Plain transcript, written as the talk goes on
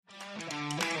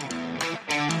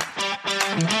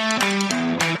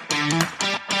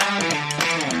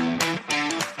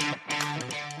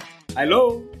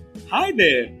Hello. Hi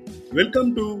there.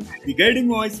 Welcome to the Guiding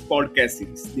Voice podcast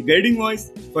series, The Guiding Voice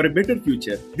for a Better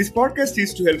Future. This podcast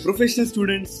is to help professional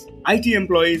students, IT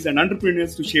employees, and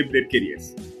entrepreneurs to shape their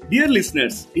careers. Dear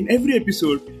listeners, in every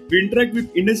episode, we interact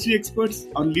with industry experts,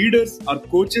 our leaders, our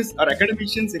coaches, our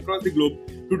academicians across the globe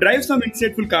to drive some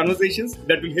insightful conversations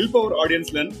that will help our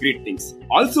audience learn great things.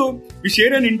 Also, we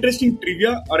share an interesting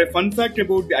trivia or a fun fact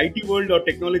about the IT world or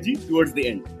technology towards the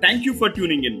end. Thank you for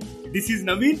tuning in. This is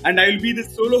Naveen and I will be the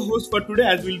solo host for today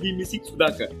as we'll be missing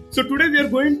Sudhakar. So today we are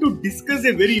going to discuss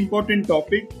a very important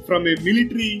topic from a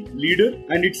military leader,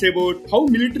 and it's about how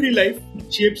military life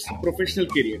shapes professional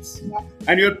careers.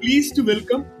 And we are pleased to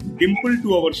welcome Dimple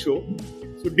to our show.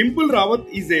 So Dimple Rawat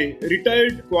is a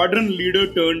retired squadron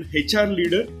leader turned HR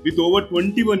leader with over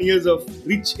 21 years of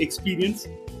rich experience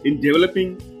in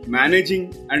developing,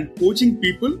 managing and coaching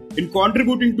people in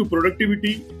contributing to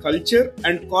productivity, culture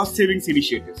and cost savings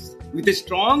initiatives. With a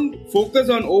strong focus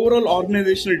on overall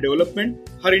organizational development,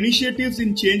 her initiatives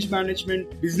in change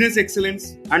management, business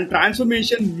excellence and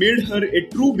transformation made her a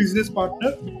true business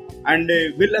partner and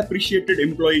a well-appreciated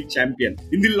employee champion.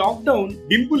 In the lockdown,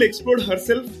 Dimple explored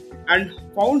herself and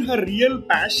found her real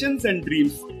passions and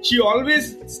dreams. She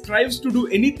always strives to do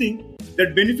anything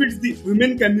that benefits the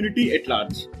women community at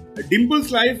large.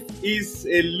 Dimple's life is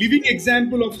a living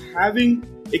example of having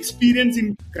experience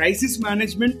in crisis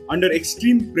management under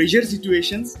extreme pressure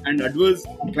situations and adverse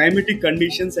climatic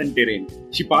conditions and terrain.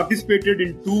 She participated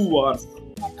in 2 wars,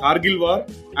 Kargil War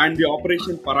and the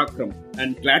Operation Parakram,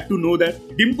 and glad to know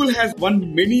that Dimple has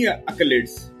won many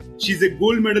accolades. She's a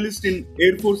gold medalist in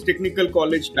Air Force Technical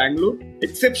College, Bangalore,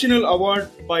 Exceptional Award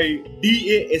by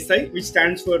DASI, which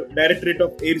stands for Directorate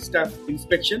of Air Staff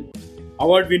Inspection,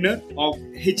 Award winner of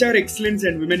HR Excellence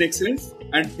and Women Excellence,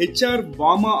 and HR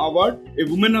Vama Award, a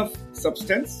Woman of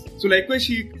Substance. So likewise,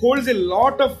 she holds a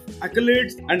lot of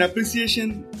accolades and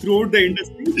appreciation throughout the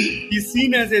industry. She's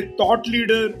seen as a thought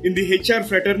leader in the HR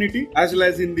fraternity as well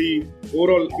as in the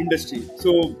overall industry.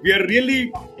 So we are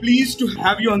really pleased to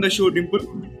have you on the show, Dimple.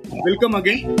 Welcome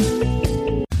again.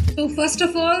 So first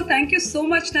of all, thank you so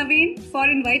much, Naveen, for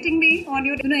inviting me on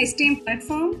your esteemed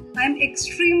platform. I'm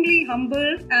extremely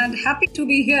humbled and happy to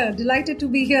be here, delighted to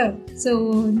be here. So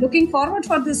looking forward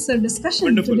for this discussion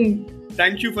Wonderful. Today.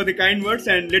 Thank you for the kind words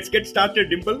and let's get started,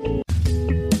 Dimple.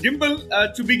 Dimple,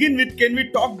 to begin with, can we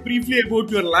talk briefly about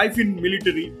your life in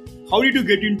military? How did you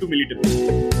get into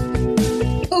military?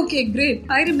 Okay, great.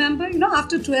 I remember,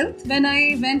 after 12th, when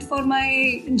I went for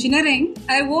my engineering,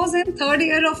 I was in 3rd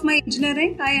year of my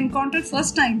engineering. I encountered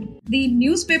first time the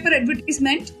newspaper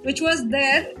advertisement, which was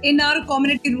there in our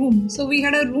community room. So we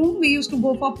had a room, we used to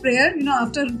go for prayer,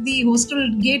 after the hostel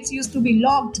gates used to be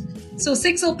locked. So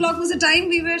 6 o'clock was the time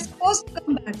we were supposed to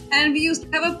come back and we used to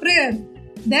have a prayer.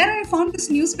 There I found this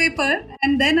newspaper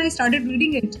and then I started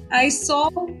reading it. I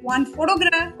saw one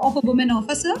photograph of a woman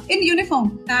officer in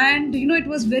uniform and it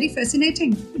was very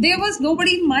fascinating. There was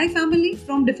nobody in my family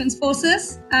from defense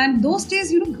forces, and those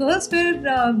days girls were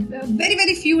very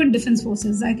very few in defense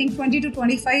forces. I think 20 to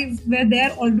 25 were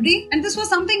there already, and this was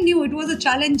something new. It was a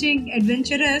challenging,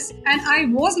 adventurous, and I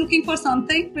was looking for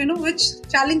something which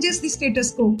challenges the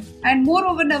status quo. And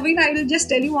moreover, Naveen, I will just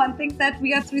tell you one thing, that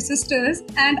we are 3 sisters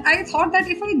and I thought that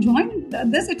if I join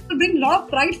this, it will bring a lot of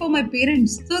pride for my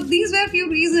parents. So these were a few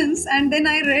reasons, and then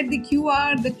I read the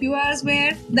QR. The QRs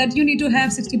were that you need to have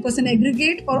 60%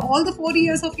 aggregate for all the 4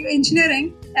 years of your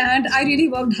engineering, and I really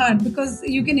worked hard because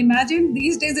you can imagine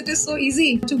these days it is so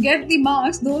easy to get the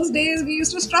marks. Those days we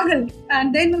used to struggle,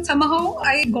 and then somehow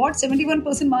I got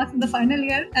 71% marks in the final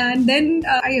year, and then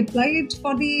I filled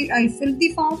the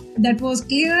form that was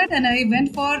cleared, and I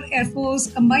went for Air Force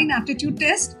Combined Aptitude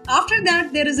Test. After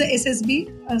that there is a SSB,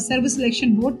 a Service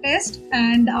Selection Board test,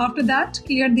 and after that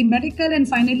cleared the medical, and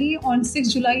finally on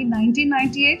 6 July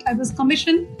 1998 I was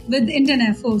commissioned with the Indian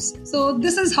Air Force. So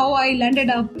this is how I landed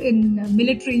up in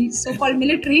military, so-called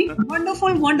military.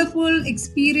 Wonderful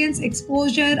experience,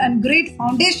 exposure and great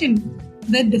foundation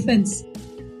with defense.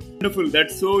 Wonderful.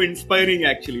 That's so inspiring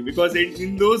actually, because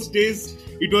in those days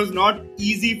it was not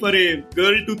easy for a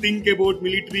girl to think about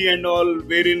military and all,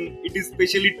 wherein it is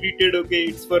specially treated, okay,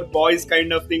 it's for boys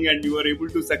kind of thing, and you were able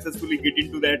to successfully get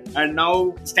into that and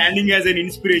now standing as an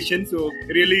inspiration. So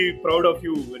really proud of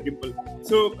you, Dimple.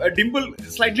 So Dimple,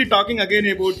 slightly talking again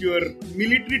about your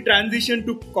military transition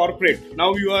to corporate.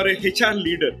 Now you are a HR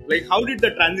leader. Like, how did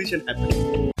the transition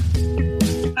happen?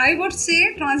 I would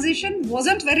say transition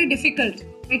wasn't very difficult.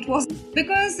 It was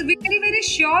because we very, very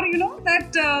sure,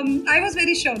 that I was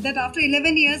very sure that after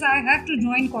 11 years, I have to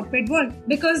join corporate world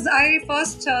because I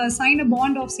first signed a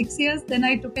bond of 6 years. Then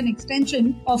I took an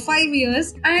extension of 5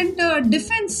 years and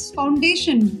defense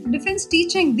foundation, defense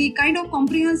teaching, the kind of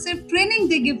comprehensive training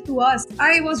they give to us.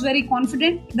 I was very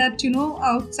confident that,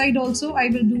 outside also I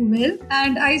will do well.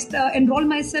 And I enrolled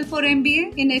myself for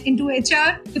MBA into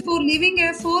HR. Before leaving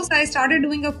Air Force, I started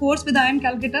doing a course with IIM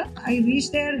Calcutta. I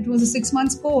reached there. It was a 6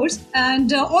 months course.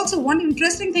 And also one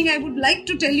interesting thing I would like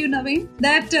to tell you, Naveen,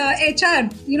 that HR,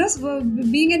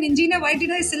 being an engineer, why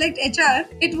did I select HR?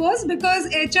 It was because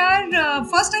HR,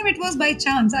 first time it was by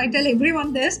chance. I tell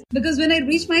everyone this because when I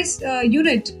reached my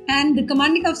unit and the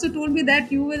commanding officer told me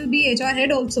that you will be HR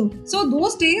head also. So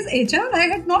those days HR I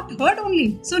had not heard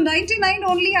only. So 99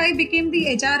 only I became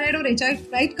the HR head or HR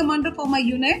flight commander for my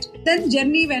unit. Then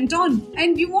journey went on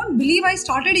and you won't believe I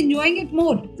started enjoying it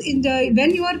more.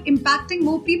 When you are impacting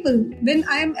more people, when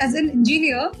I am as an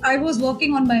engineer, I was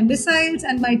working on my missiles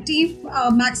and my team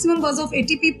maximum was of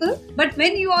 80 people. But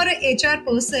when you are a HR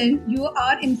person, you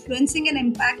are influencing and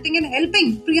impacting and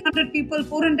helping 300 people,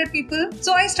 400 people.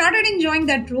 So I started enjoying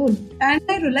that role and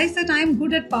I realized that I am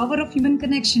good at power of human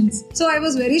connections. So I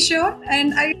was very sure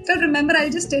and I still remember, I'll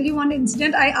just tell you one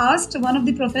incident. I asked one of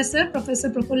the Professor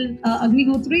Praful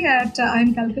Agnihotri at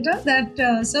IIM Calcutta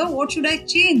that, sir, what should I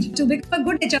change to become a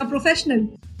good HR professional?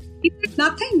 He said,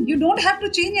 nothing. You don't have to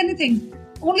change anything.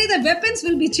 Only the weapons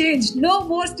will be changed. No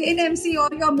more stain MC or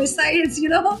your missiles,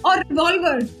 or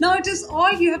revolver. Now it is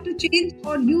all you have to change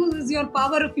or use is your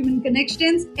power of human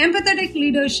connections, empathetic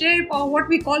leadership, or what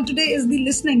we call today is the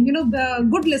listening, the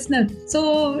good listener.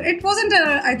 So it wasn't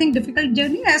a, difficult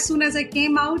journey. As soon as I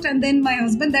came out and then my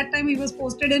husband, that time he was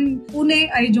posted in Pune,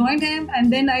 I joined him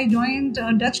and then I joined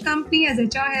a Dutch company as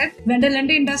HR head,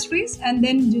 Wendelende Industries, and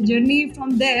then the journey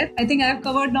from there. I think I have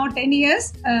covered now 10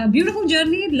 years. Beautiful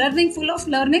journey, learning, full of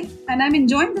learning, and I'm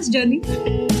enjoying this journey.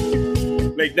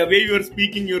 Like the way you are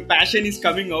speaking, your passion is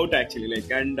coming out actually.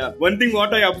 One thing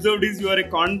what I observed is you are a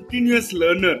continuous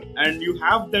learner and you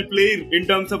have that flair in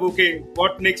terms of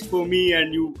what next for me,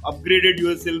 and you upgraded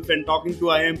yourself and talking to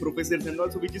IIM professors and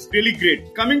also, which is really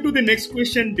great. Coming to the next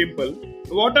question, Dimple,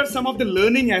 what are some of the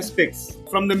learning aspects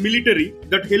from the military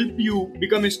that help you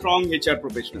become a strong HR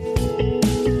professional?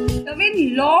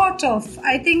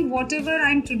 I think whatever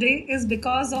I'm today is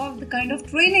because of the kind of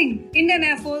training Indian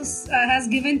Air Force has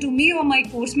given to me or my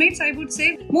course mates. I would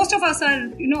say most of us are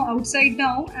outside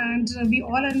now and we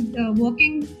all are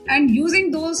working and using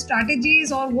those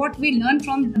strategies or what we learned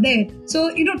from there.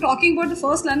 So talking about the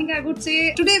first learning, I would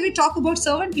say today we talk about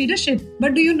servant leadership,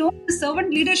 but do you know the servant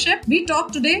leadership we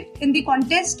talk today in the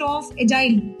context of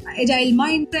agile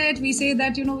mindset? We say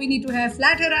that we need to have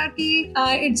flat hierarchy,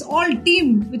 it's all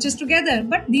team which is together,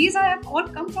 but these have all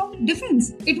come from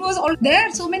defense. It was all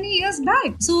there so many years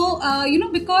back. So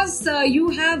because you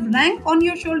have rank on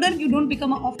your shoulder, you don't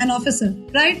become an officer,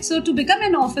 right? So to become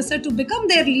an officer, to become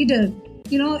their leader,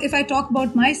 if I talk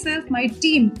about myself, my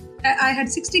team, I had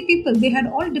 60 people. They had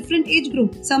all different age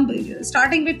groups. Some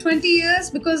starting with 20 years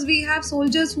because we have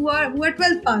soldiers who are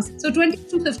 12 pass. So 20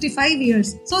 to 55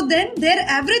 years. So then their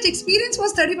average experience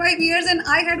was 35 years and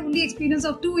I had only experience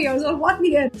of 2 years or 1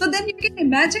 year. So then you can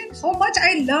imagine how much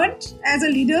I learned as a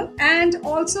leader. And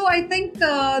also I think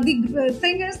the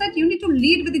thing is that you need to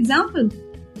lead with example.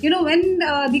 When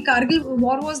the Kargil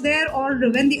war was there or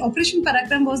when the Operation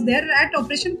Parakram was there,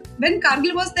 when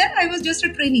Kargil was there, I was just a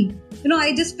trainee.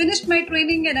 I just finished my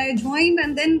training and I joined,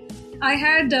 and then I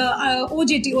had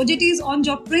OJT. OJT is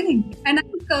on-job training. And I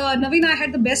think, Naveen, I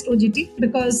had the best OJT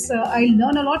because I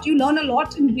learn a lot. You learn a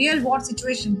lot in real war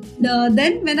situation.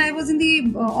 Then when I was in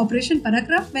the Operation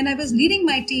Parakram, when I was leading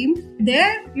my team,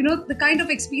 there, the kind of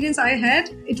experience I had,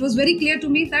 it was very clear to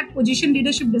me that position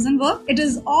leadership doesn't work. It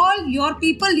is all your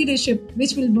people leadership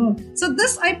which will work. So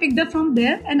this I picked up from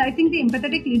there. And I think the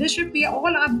empathetic leadership we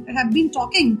all have been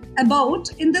talking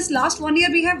about in this last 1 year,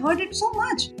 we have heard it so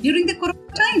much during the Corona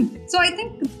time. So I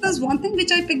think this is one thing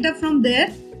which I picked up from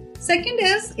there. Second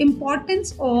is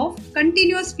importance of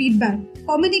continuous feedback,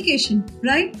 communication,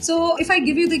 right? So if I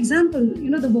give you the example,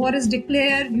 the war is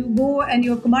declared, you go and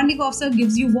your commanding officer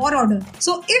gives you war order.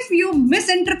 So if you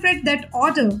misinterpret that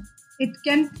order, it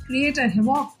can create a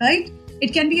havoc, right?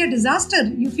 It can be a disaster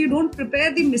if you don't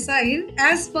prepare the missile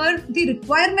as per the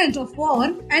requirement of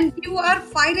war, and you are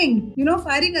firing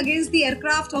against the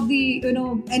aircraft of the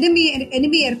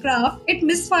enemy aircraft. It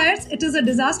misfires. It is a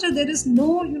disaster. There is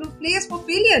no place for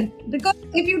failure, because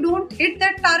if you don't hit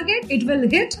that target, it will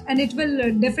hit, and it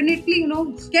will definitely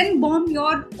can bomb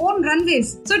your own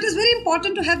runways. So it is very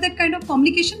important to have that kind of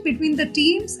communication between the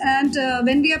teams. And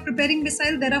when we are preparing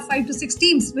missile, there are 5 to 6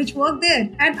 teams which work there,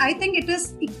 and I think it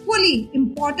is equally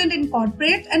important in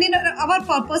corporate and in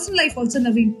our personal life also,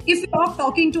 Naveen. If we are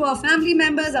talking to our family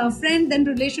members, our friend, then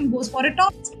relation goes for a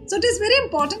toss. So it is very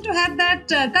important to have that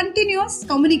continuous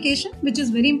communication, which is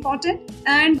very important.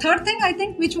 And third thing, I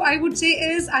think, which I would say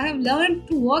is, I have learned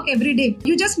to work every day.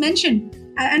 You just mentioned,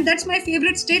 and that's my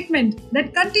favorite statement,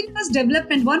 that continuous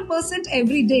development, 1%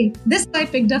 every day. This I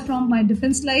picked up from my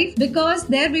defense life, because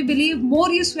there we believe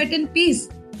more you sweat in peace,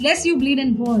 less you bleed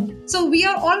in war. So we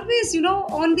are always,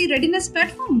 on the readiness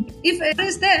platform. If error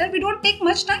is there, we don't take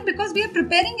much time, because we are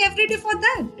preparing every day for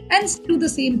that. And do the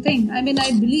same thing. I mean,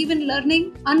 I believe in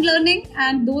learning, unlearning,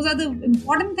 and those are the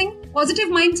important things. Positive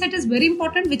mindset is very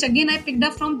important, which again I picked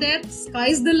up from there.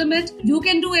 Sky's the limit. You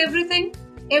can do everything.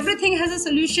 Everything has a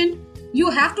solution. You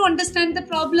have to understand the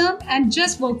problem and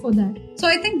just work for that. So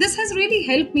I think this has really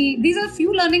helped me. These are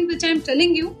few learnings which I'm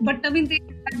telling you, but I mean, they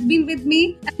have been with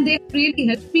me, and they have really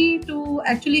helped me to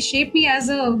actually shape me as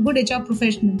a good HR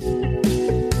professional.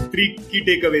 3 key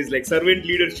takeaways, like servant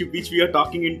leadership, which we are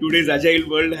talking in today's agile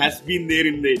world, has been there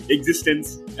in the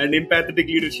existence, and empathetic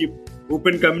leadership,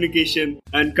 open communication,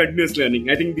 and continuous learning.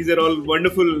 I think these are all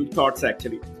wonderful thoughts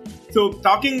actually. So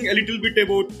talking a little bit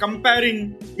about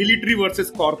comparing military versus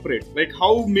corporate, like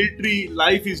how military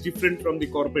life is different from the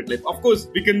corporate life. Of course,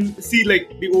 we can see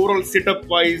like the overall setup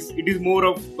wise, it is more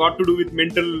of got to do with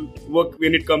mental work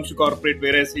when it comes to corporate,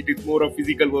 whereas it is more of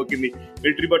physical work in the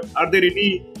military. But are there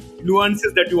any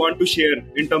nuances that you want to share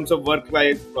in terms of work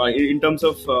life, in terms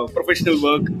of professional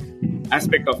work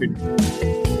aspect of it?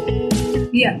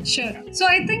 Yeah, sure. So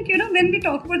I think, when we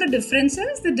talk about the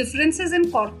differences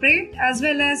in corporate as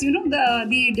well as,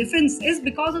 the difference is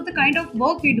because of the kind of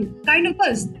work we do, kind of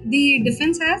purpose the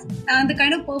defense has, and the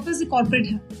kind of purpose the corporate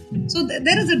has. So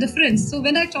there is a difference. So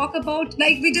when I talk about,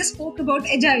 like we just spoke about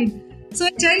agile. So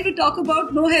agile, we talk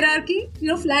about no hierarchy,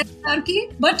 flat hierarchy.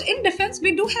 But in defense,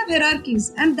 we do have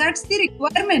hierarchies, and that's the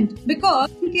requirement,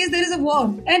 because in case there is a war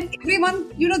and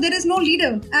everyone, there is no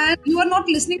leader, and you are not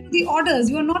listening to the orders,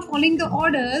 you are not following the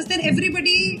orders, then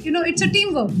everybody, it's a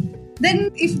teamwork. Then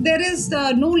if there is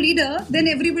no leader, then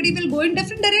everybody will go in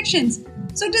different directions.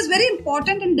 So it is very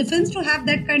important in defense to have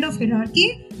that kind of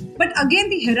hierarchy. But again,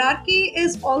 the hierarchy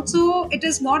is also, it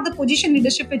is not the position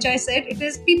leadership which I said, it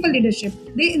is people leadership.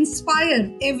 They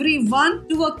inspire everyone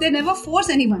to work. They never force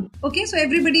anyone. Okay, so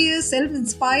everybody is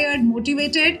self-inspired,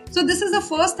 motivated. So this is the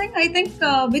first thing I think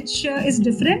which is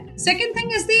different. Second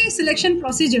thing is the selection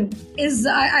procedure.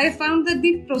 I found that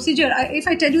the procedure, if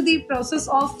I tell you the process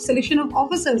of selection of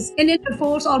officers in Air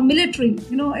Force or military,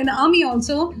 in Army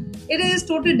also, it is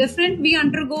totally different. We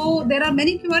undergo, there are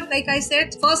many QRs, like I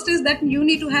said. First is that you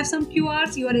need to have some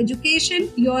QRs, your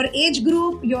education, your age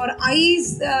group, your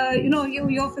eyes,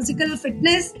 your physical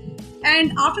fitness.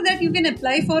 And after that, you can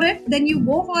apply for it. Then you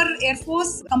go for Air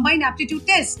Force Combined Aptitude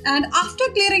Test. And after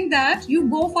clearing that, you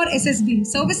go for SSB,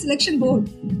 Service Selection Board.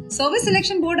 Service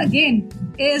Selection Board, again,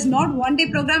 is not 1-day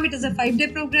program. It is a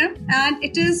 5-day program. And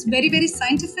it is very, very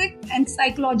scientific and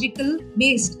psychological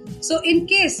based. So in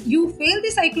case you fail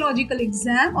the psychological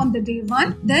exam on the day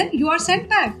 1, then you are sent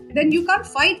back. Then you can't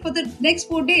fight for the next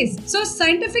 4 days. So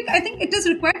scientific, I think it is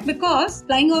required, because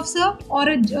flying officer or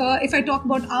if I talk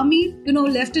about Army,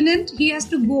 lieutenant, he has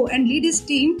to go and lead his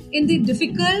team in the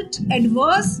difficult,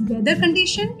 adverse weather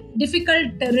condition,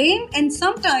 difficult terrain, and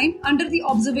sometime under the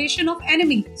observation of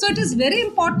enemy. So it is very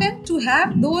important to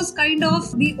have those kind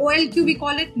of, the OLQ we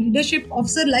call it, leadership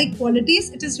officer like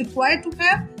qualities. It is required to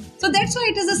have. So that's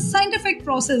why it is a scientific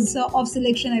process of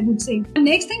selection, I would say. The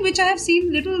next thing which I have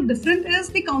seen little different is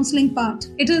the counseling part.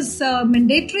 It is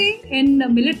mandatory in the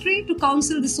military to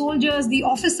counsel the soldiers, the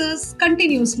officers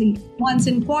continuously, once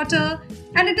in quarter.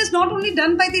 And it is not only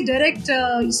done by the direct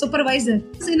supervisor.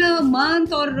 In a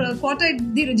month or quarter,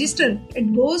 the register,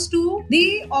 it goes to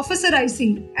the officer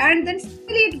IC. And then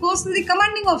finally it goes to the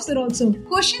commanding officer also.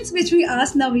 Questions which we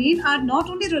ask, Naveen, are not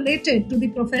only related to the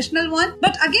professional one,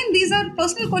 but again, these are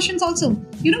personal questions also.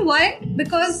 You know why?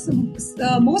 Because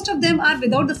most of them are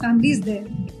without the families there.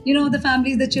 The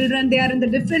families, the children, they are in the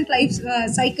different life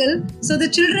cycle. So the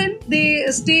children, they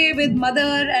stay with mother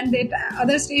and they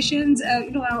other stations,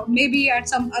 maybe at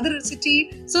some other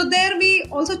city. So there we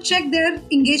also check their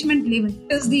engagement level.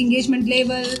 Is the engagement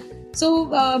level,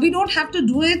 So we don't have to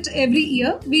do it every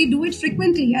year. We do it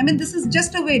frequently. I mean, this is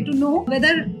just a way to know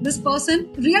whether this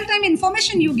person, real-time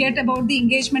information you get about the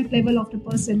engagement level of the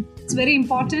person. It's very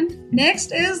important.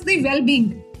 Next is the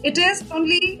well-being. It is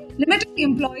only limited to the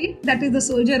employee, that is the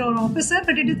soldier or officer,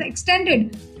 but it is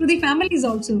extended to the families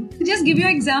also. To just give you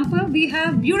an example, we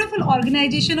have beautiful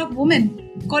organization of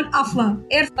women called AFWA,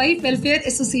 Air Flight Welfare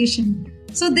Association.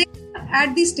 So they are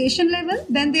at the station level,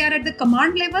 then they are at the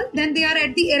command level, then they are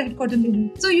at the air headquarters level.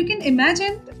 So you can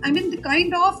imagine, the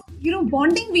kind of,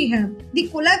 bonding we have, the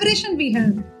collaboration we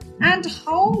have, and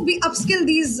how we upskill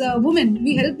these women.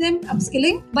 We help them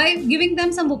upskilling by giving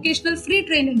them some vocational free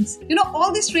trainings.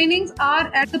 All these trainings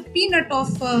are at the peanut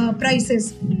of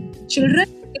prices. Children,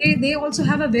 they also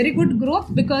have a very good growth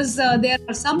because there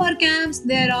are summer camps,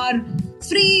 there are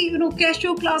free,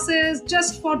 cashew classes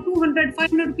just for 200,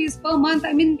 500 rupees per month.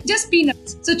 Just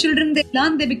peanuts. So children, they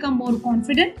learn, they become more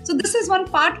confident. So this is one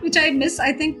part which I miss,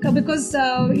 I think, because,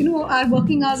 our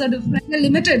working hours are different,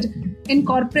 limited in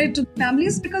corporate to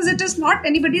families, because it is not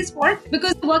anybody's fault,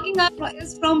 because the working hour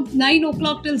is from 9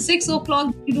 o'clock till 6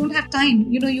 o'clock. You don't have time.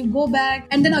 You go back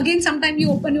and then again sometime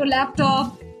you open your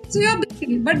laptop. So you're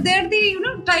busy. But there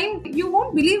the time, you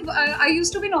won't believe, I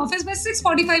used to be in office by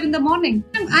 6:45 in the morning.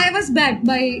 And I was back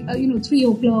by 3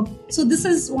 o'clock. So this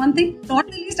is one thing. Not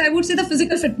the least, I would say the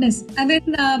physical fitness.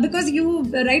 Because you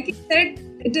rightly said,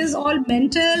 it is all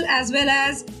mental as well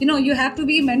as, you have to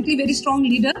be mentally very strong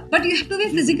leader, but you have to be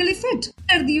physically fit.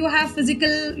 You have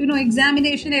physical,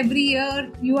 examination every year.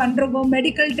 You undergo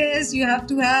medical tests. You have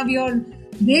to have your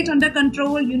weight under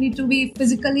control. You need to be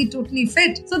physically totally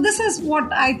fit. So this is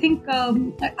what I think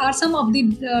are some of the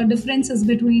differences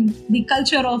between the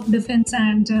culture of defense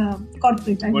and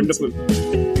corporate. Wonderful.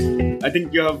 I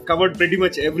think you have covered pretty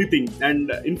much everything,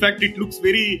 and in fact it looks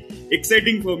very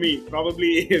exciting for me.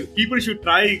 Probably people should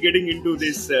try getting into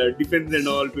this defense and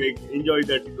all to enjoy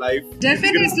that life.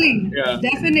 Definitely. Because,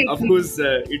 definitely. Of course,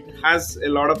 it has a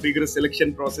lot of rigorous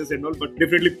selection process and all, but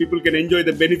definitely people can enjoy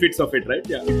the benefits of it, right?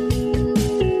 Yeah.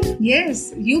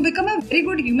 Yes, you become a very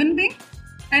good human being.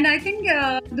 And I think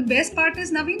the best part is,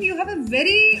 Naveen, you have a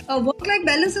very work-life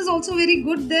balance is also very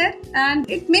good there. And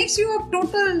it makes you a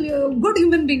total good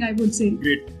human being, I would say.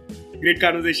 Great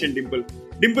conversation, Dimple.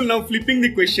 Dimple, now flipping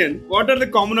the question, what are the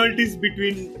commonalities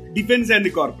between defense and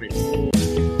the corporate?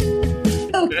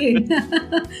 Okay.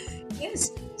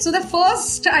 Yes. So the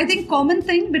first, I think, common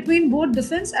thing between both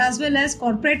defense as well as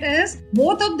corporate is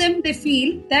both of them, they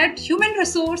feel that human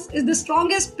resource is the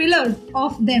strongest pillar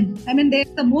of them. They're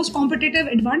the most competitive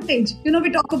advantage. We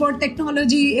talk about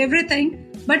technology, everything.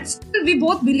 But still, we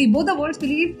both the worlds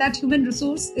believe that human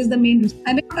resource is the main resource.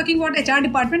 I'm not talking about HR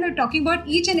department, we're talking about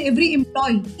each and every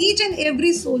employee. Each and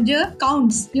every soldier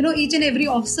counts. Each and every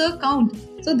officer counts.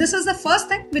 So this is the first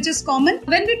thing which is common.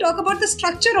 When we talk about the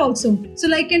structure also, so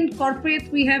like in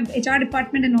corporate, we have HR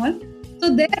department and all.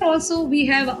 So there also we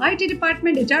have IT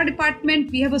department, HR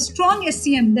department. We have a strong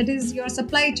SCM, that is your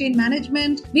supply chain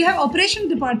management. We have operation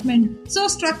department. So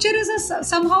structure is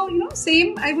somehow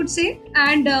same, I would say.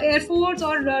 And Air Force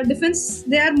or defense,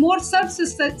 they are more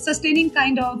self-sustaining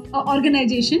kind of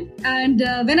organization. And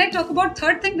when I talk about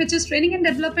third thing, which is training and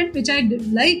development, which I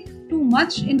like too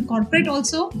much in corporate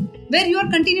also, where you are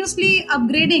continuously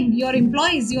upgrading your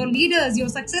employees, your leaders, your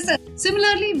successors.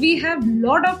 Similarly, we have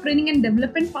lot of training and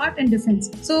development part in defense.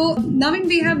 So now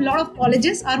we have lot of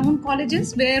colleges, our own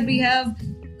colleges, where we have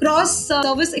cross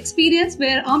service experience,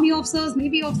 where Army officers,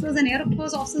 Navy officers and Air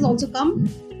Force officers also come.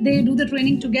 They do the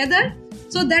training together.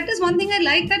 So that is one thing I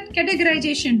like, that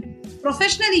categorization.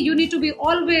 Professionally, you need to be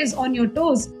always on your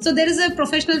toes. So there is a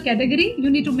professional category. You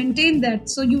need to maintain that.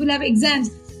 So you will have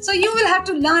exams. So you will have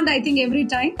to learn, I think, every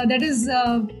time. That is,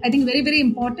 I think, very, very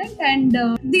important. And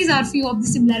these are few of the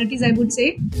similarities, I would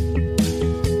say.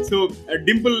 So,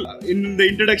 Dimple, in the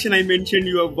introduction, I mentioned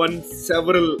you have won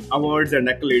several awards and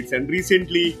accolades. And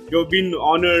recently, you have been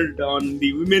honored on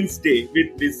the Women's Day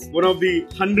with this one of the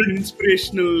 100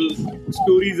 inspirational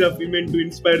stories of women to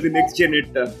inspire the next gen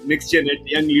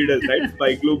young leaders, right?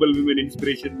 By Global Women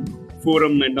Inspiration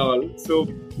Forum and all. So,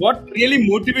 what really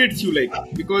motivates you,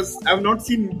 because I have not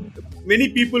seen many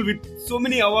people with so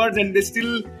many awards and they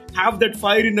still have that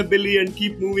fire in the belly and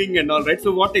keep moving and all, right?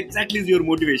 So what exactly is your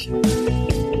motivation?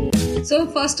 So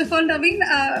first of all, Naveen,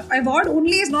 award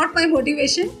only is not my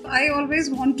motivation. I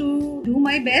always want to do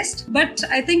my best. But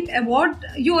I think award,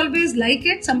 you always like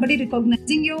it. Somebody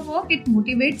recognizing your work, it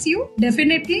motivates you.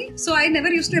 Definitely. So I never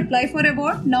used to apply for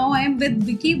award. Now I am with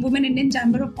WICI, Women Indian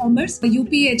Chamber of Commerce,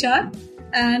 UPHR.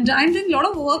 And I'm doing a lot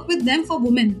of work with them for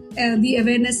women. The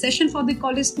awareness session for the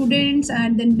college students,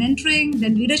 and then mentoring,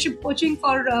 then leadership coaching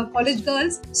for college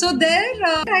girls. So there,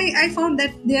 I found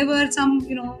that there were some,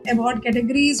 award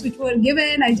categories which were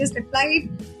given. I just applied,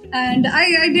 and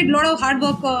I did a lot of hard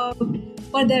work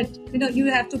for that.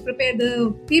 You have to prepare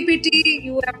the PPT,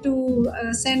 you have to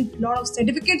send a lot of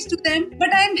certificates to them. But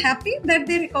I'm happy that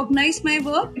they recognize my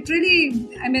work. It really,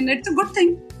 it's a good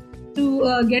thing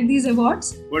to get these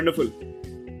awards. Wonderful.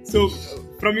 So,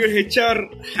 from your HR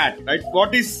hat, right,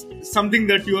 what is something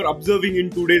that you are observing in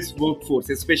today's workforce,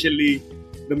 especially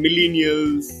the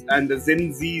millennials and the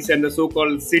Gen Zs and the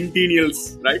so-called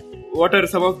centennials, right? What are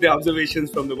some of the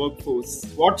observations from the workforce?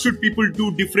 What should people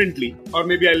do differently? Or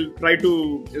maybe I'll try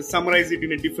to summarize it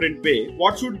in a different way.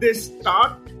 What should they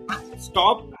start,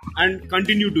 stop, and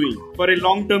continue doing for a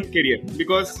long-term career?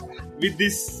 Because with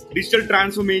this digital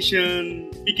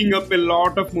transformation picking up a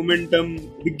lot of momentum,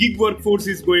 the gig workforce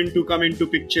is going to come into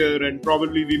picture, and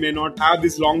probably we may not have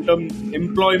this long-term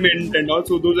employment, and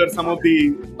also those are some of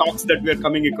the talks that we are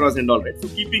coming across and all, right? So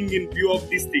keeping in view of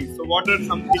these things, so what are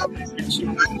some things which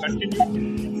should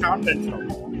continue, start and stop?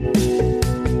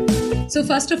 So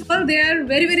first of all, they are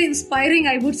very, very inspiring,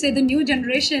 I would say, the new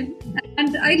generation.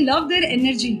 And I love their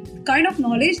energy, kind of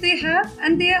knowledge they have,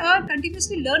 and they are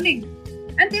continuously learning.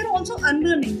 And they're also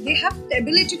unlearning. They have the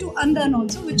ability to unlearn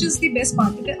also, which is the best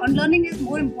part. The unlearning is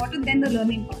more important than the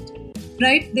learning part,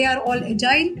 right? They are all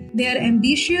agile, they are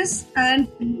ambitious, and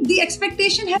the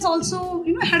expectation has also,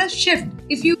 had a shift.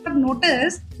 If you have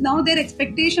noticed, now their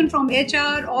expectation from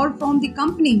HR or from the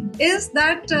company is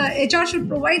that HR should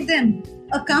provide them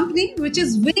a company which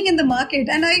is winning in the market.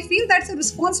 And I feel that's a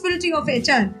responsibility of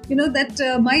HR,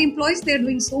 that my employees, they're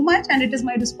doing so much, and it is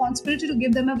my responsibility to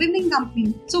give them a winning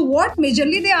company. So what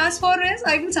majorly they ask for is,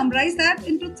 I will summarize that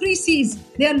into 3 C's.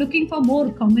 They are looking for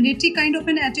more community kind of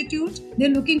an attitude. They're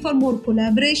looking for more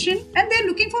collaboration, and they're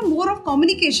looking for more of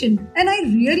communication. And I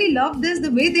really love this,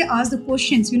 the way they ask the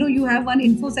questions. You have one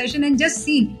info session and just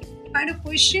see kind of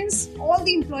questions all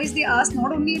the employees they ask,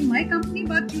 not only in my company,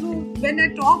 but when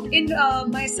I talk in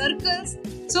my circles.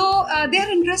 So they are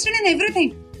interested in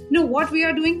everything. What we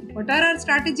are doing, what are our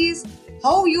strategies,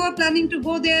 how you are planning to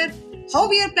go there, how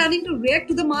we are planning to react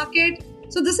to the market.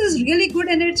 So this is really good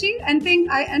energy, and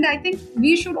I think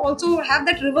we should also have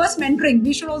that reverse mentoring.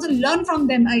 We should also learn from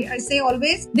them. I say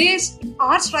always, they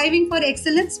are striving for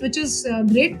excellence, which is a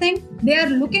great thing. They are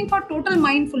looking for total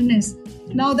mindfulness.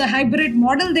 Now the hybrid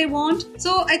model they want.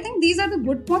 So I think these are the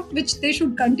good points which they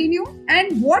should continue.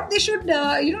 And what they should,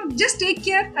 just take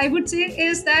care, I would say,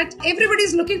 is that everybody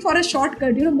is looking for a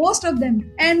shortcut, most of them.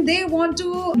 And they want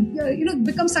to,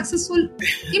 become successful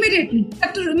immediately. You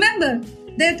have to remember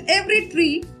that every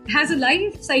tree has a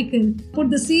life cycle. Put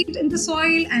the seed in the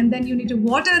soil, and then you need to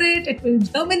water it. It will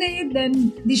germinate,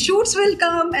 then the shoots will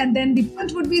come, and then the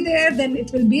plant would be there, then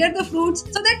it will bear the fruits.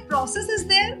 So that process is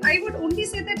there. I would only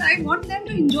say that I want them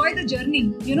to enjoy the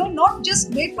journey, not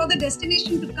just wait for the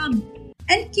destination to come.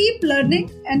 And keep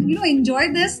learning and,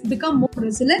 enjoy this, become more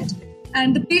resilient.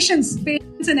 And the patience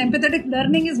and empathetic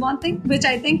learning is one thing which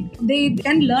I think they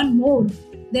can learn more.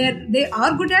 They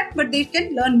are good at, but they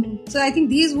can learn more. So I think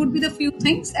these would be the few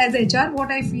things as HR,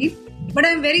 what I feel. But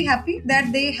I'm very happy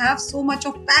that they have so much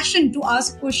of passion to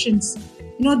ask questions.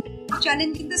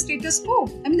 Challenging the status quo.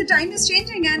 The time is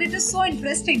changing and it is so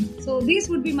interesting. So these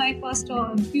would be my first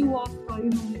few of,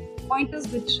 pointers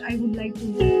which I would like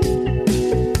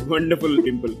to. Wonderful,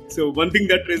 Dimple. So one thing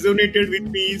that resonated with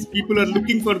me is people are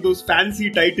looking for those fancy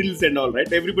titles and all,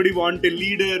 right? Everybody wants a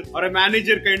leader or a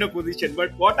manager kind of position.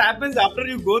 But what happens after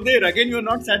you go there? Again, you're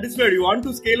not satisfied. You want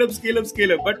to scale up.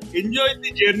 But enjoy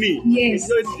the journey. Yes.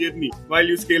 Enjoy the journey while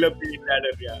you scale up the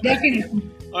ladder. Yeah.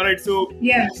 Definitely. All right. So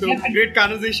definitely. Great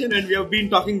conversation, and we have been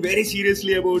talking very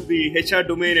seriously about the HR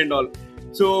domain and all.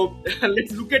 So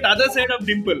let's look at other side of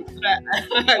Dimple.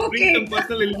 I'll bring some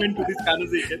personal element to this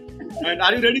conversation. And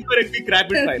are you ready for a quick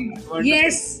rapid fire?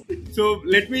 Yes. So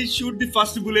let me shoot the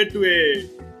first bullet to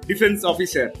a defense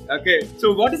officer. Okay.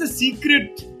 So what is the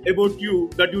secret about you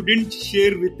that you didn't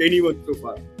share with anyone so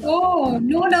far? Oh,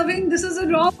 no, Naveen, this is a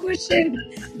wrong question.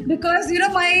 Because,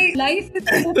 my life is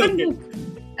an open book.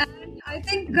 And I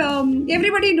think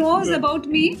everybody knows about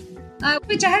me.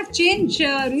 Which I have changed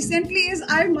recently is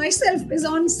I myself is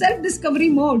on self-discovery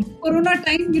mode. Corona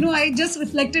time, I just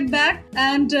reflected back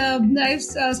and I've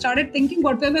started thinking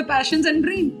what were my passions and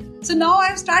dreams. So now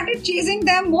I've started chasing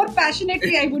them more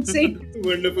passionately, I would say.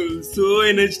 Wonderful. So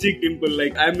energetic, Dimple.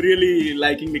 I'm really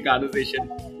liking the conversation.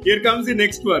 Here comes the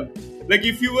next one.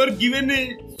 If you were given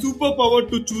a superpower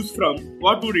to choose from,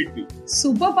 what would it be?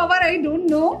 Superpower, I don't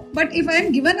know. But if I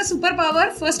am given a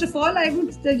superpower, first of all, I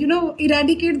would,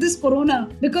 eradicate this corona,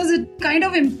 because it kind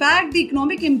of the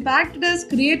economic impact it has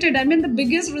created. I mean, the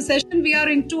biggest recession we are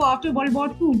into after World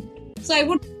War II. So I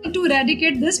would like to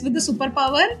eradicate this with the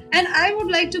superpower, and I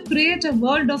would like to create a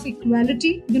world of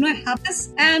equality,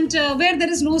 happiness, and where there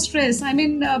is no stress. I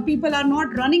mean, people are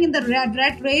not running in the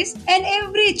rat race, and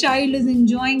every child is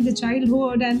enjoying the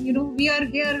childhood, and we are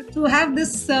here to have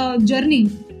this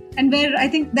journey, and where I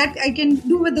think that I can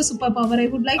do with the superpower. I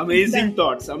would like amazing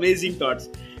thoughts.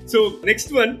 So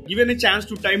next one, given a chance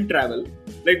to time travel,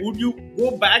 would you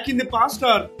go back in the past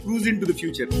or cruise into the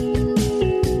future?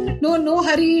 No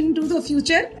hurry into the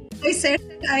future. I said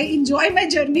that I enjoy my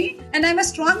journey, and I'm a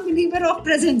strong believer of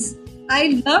presence.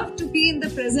 I love to be in the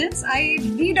presence. I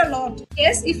read a lot.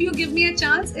 Yes, if you give me a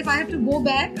chance, if I have to go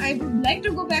back, I would like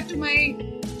to go back to my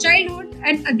childhood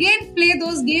and again play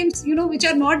those games, which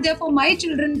are not there for my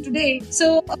children today.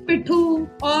 So Pithu,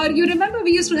 or you remember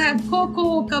we used to have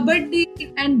Kho-Kho,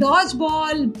 Kabaddi and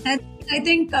Dodgeball, and I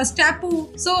think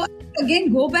Stapu. So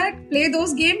again, go back, play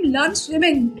those games, learn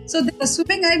swimming. So the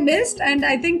swimming I missed, and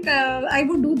I think I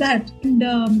would do that. And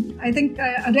I think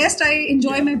rest I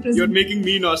enjoy my present. You're making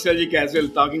me nostalgic as well,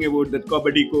 talking about that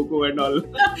Kabaddi, Kho-Kho and all.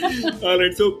 All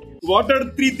right, so what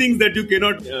are 3 things that you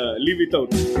cannot live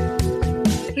without?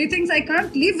 3 things I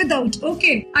can't live without.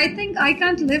 Okay, I think I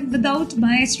can't live without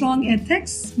my strong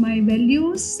ethics, my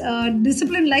values,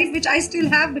 disciplined life, which I still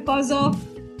have because of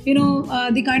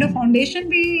the kind of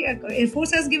foundation Air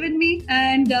Force has given me,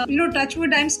 and touch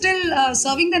wood, I'm still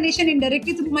serving the nation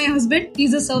indirectly through my husband.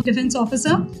 He's a self-defense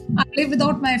officer. I live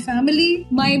without my family,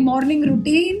 my morning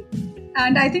routine,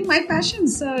 and I think my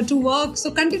passions to work.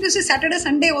 So continuously Saturday,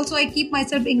 Sunday also I keep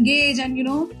myself engaged,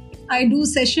 and I do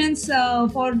sessions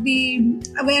for the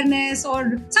awareness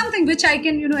or something which I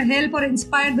can, help or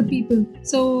inspire the people.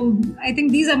 So I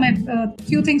think these are my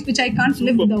few things which I can't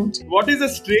live without. What is the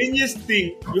strangest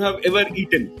thing you have ever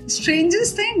eaten?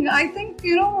 Strangest thing? I think,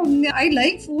 I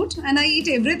like food and I eat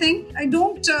everything. I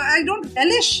don't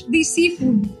relish the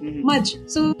seafood much.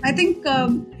 So I think,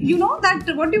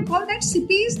 that, what do you call that?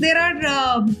 Sippies? There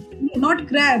are... not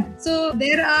crab. So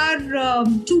there are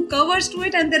 2 covers to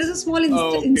it, and there is a small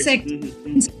insect.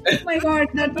 Oh my God,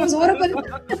 that was horrible.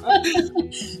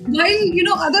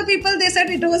 While other people, they said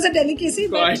it was a delicacy.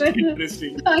 Quite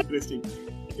interesting.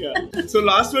 Yeah. So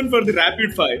last one for the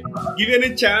rapid fire. Given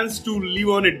a chance to live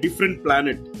on a different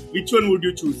planet, which one would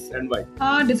you choose and why?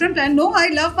 Different planet. No, I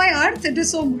love my Earth. It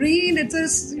is so green. It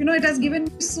is, it has given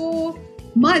me so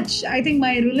much. I think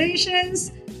my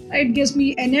relations. It gives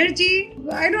me energy.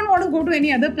 I don't want to go to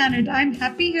any other planet. I'm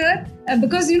happy here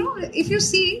because, if you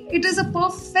see, it is a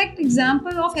perfect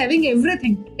example of having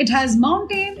everything. It has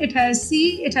mountain, it has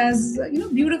sea, it has,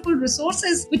 beautiful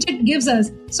resources which it gives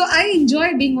us. So I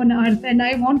enjoy being on Earth and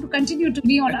I want to continue to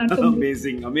be on Earth.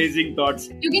 Amazing thoughts.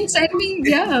 You can send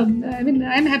me,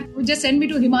 I'm happy. Just send me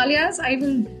to Himalayas. I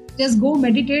will just go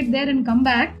meditate there and come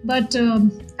back. But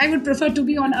I would prefer to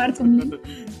be on Earth only.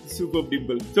 Superb,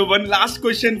 Dimple. So one last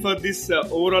question for this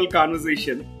overall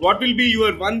conversation. What will be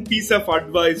your one piece of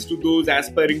advice to those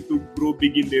aspiring to grow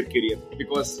big in their career?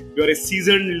 Because you are a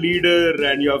seasoned leader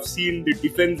and you have seen the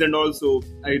defense, and also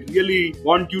I really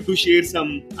want you to share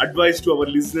some advice to our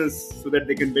listeners so that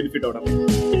they can benefit out of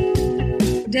it.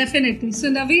 Definitely. So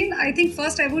Naveen, I think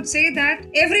first I would say that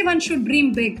everyone should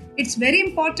dream big. It's very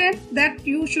important that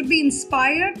you should be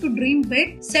inspired to dream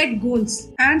big, set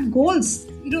goals. And goals,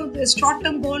 the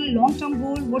short-term goal, long-term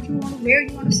goal, where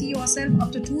you want to see yourself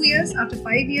after 2 years, after 5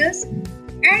 years.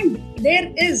 And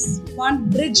there is one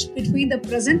bridge between the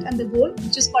present and the goal,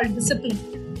 which is called discipline.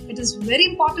 It is very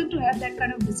important to have that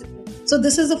kind of discipline. So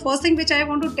this is the first thing which I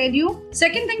want to tell you.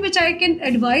 Second thing which I can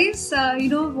advise,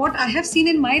 what I have seen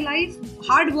in my life,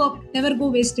 hard work never go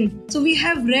wasted. So we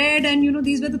have read and,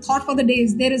 these were the thought for the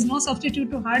days. There is no substitute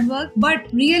to hard work. But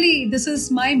really, this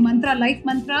is my mantra, life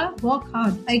mantra, work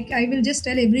hard. I will just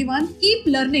tell everyone, keep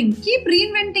learning, keep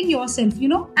reinventing yourself,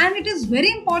 and it is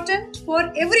very important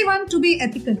for everyone to be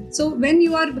ethical. So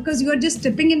because you are just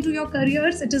stepping into your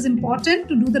careers, it is important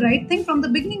to do the right thing from the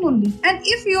beginning only. And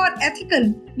if you are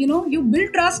ethical, you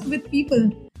build trust with people,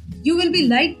 you will be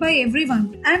liked by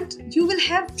everyone and you will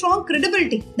have strong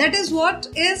credibility. That is what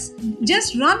is,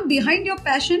 just run behind your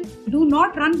passion. Do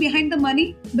not run behind the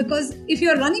money, because if you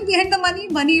are running behind the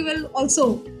money will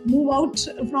also move out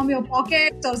from your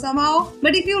pocket or somehow.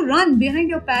 But if you run behind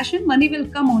your passion, money will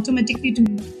come automatically to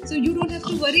you. So you don't have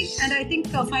to worry. And I think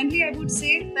finally I would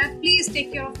say that please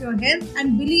take care of your health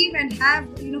and believe and have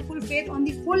full faith on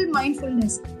the full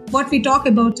mindfulness. what we talk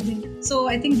about today. So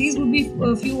I think these would be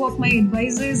a few of my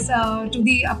advices to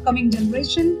the upcoming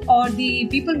generation or the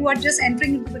people who are just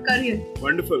entering into the career.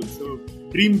 Wonderful. So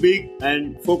dream big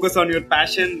and focus on your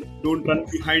passion. Don't run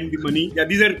behind the money. Yeah,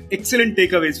 these are excellent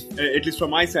takeaways, at least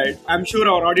from my side. I'm sure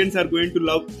our audience are going to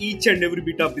love each and every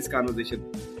bit of this conversation.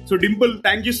 So Dimple,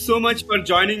 thank you so much for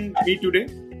joining me today.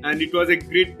 And it was a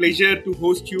great pleasure to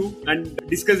host you and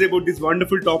discuss about this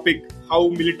wonderful topic, how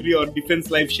military or defense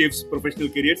life shapes professional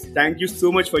careers. Thank you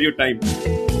so much for your time.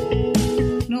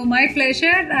 No, my pleasure.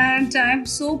 And I'm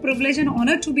so privileged and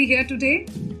honored to be here today.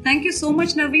 Thank you so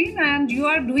much, Naveen. And you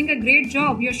are doing a great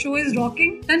job. Your show is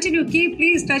rocking. Continue.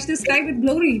 Please touch the sky with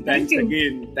glory. Thank you.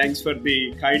 Again. Thanks for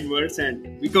the kind words.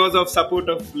 And because of support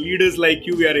of leaders like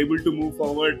you, we are able to move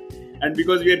forward. And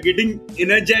because we are getting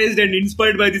energized and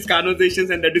inspired by these conversations,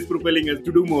 and that is propelling us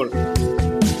to do more.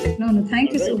 No,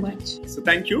 thank you so much. So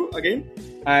thank you again.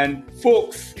 And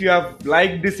folks, if you have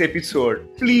liked this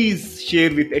episode, please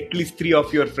share with at least 3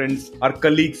 of your friends or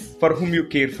colleagues for whom you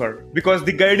care for. Because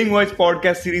the Guiding Voice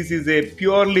podcast series is a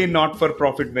purely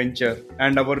not-for-profit venture,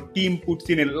 and our team puts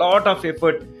in a lot of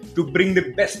effort to bring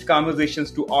the best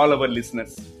conversations to all our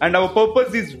listeners. And our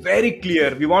purpose is very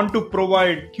clear. We want to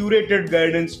provide curated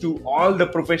guidance to all the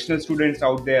professional students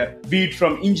out there, be it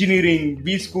from engineering,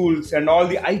 B schools, and all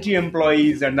the IT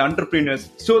employees and entrepreneurs,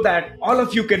 so that all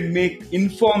of you can make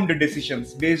informed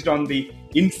decisions based on the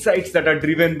insights that are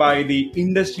driven by the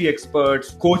industry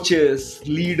experts, coaches,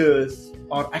 leaders,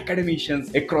 or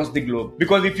academicians across the globe.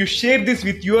 Because if you share this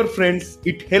with your friends,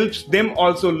 it helps them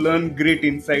also learn great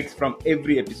insights from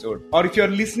every episode. Or if you're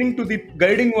listening to the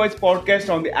Guiding Voice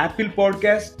podcast on the Apple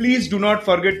podcast, please do not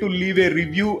forget to leave a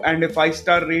review and a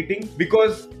 5-star rating,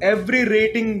 because every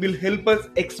rating will help us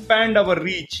expand our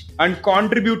reach and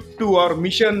contribute to our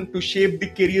mission to shape the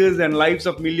careers and lives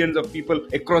of millions of people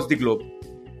across the globe.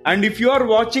 And if you are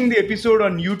watching the episode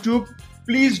on YouTube,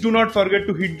 please do not forget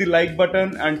to hit the like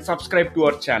button and subscribe to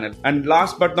our channel. And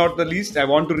last but not the least, I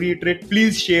want to reiterate,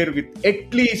 please share with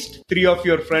at least 3 of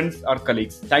your friends or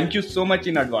colleagues. Thank you so much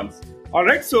in advance.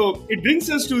 Alright, so it brings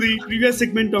us to the trivia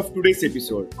segment of today's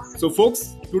episode. So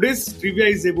folks, today's trivia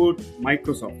is about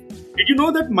Microsoft. Did you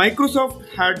know that Microsoft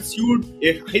had sued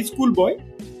a high school boy?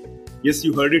 Yes,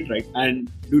 you heard it right. And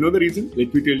do you know the reason?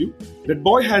 Let me tell you. That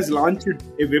boy has launched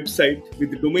a website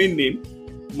with the domain name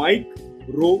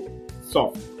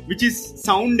Microsoft, which is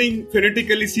sounding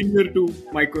phonetically similar to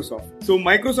Microsoft. So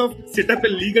Microsoft set up a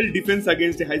legal defense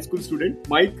against a high school student,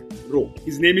 Mike Rowe.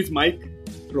 His name is Mike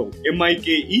Rowe,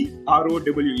 Mikerowe.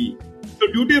 So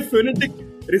due to a phonetic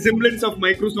resemblance of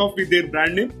Microsoft with their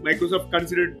brand name, Microsoft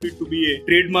considered it to be a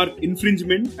trademark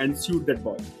infringement and sued that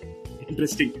boy.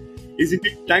 Interesting, isn't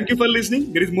it? Thank you for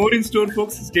listening. There is more in store,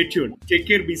 folks. Stay tuned. Take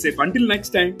care. Be safe. Until next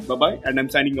time. Bye-bye. And I'm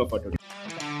signing off for today.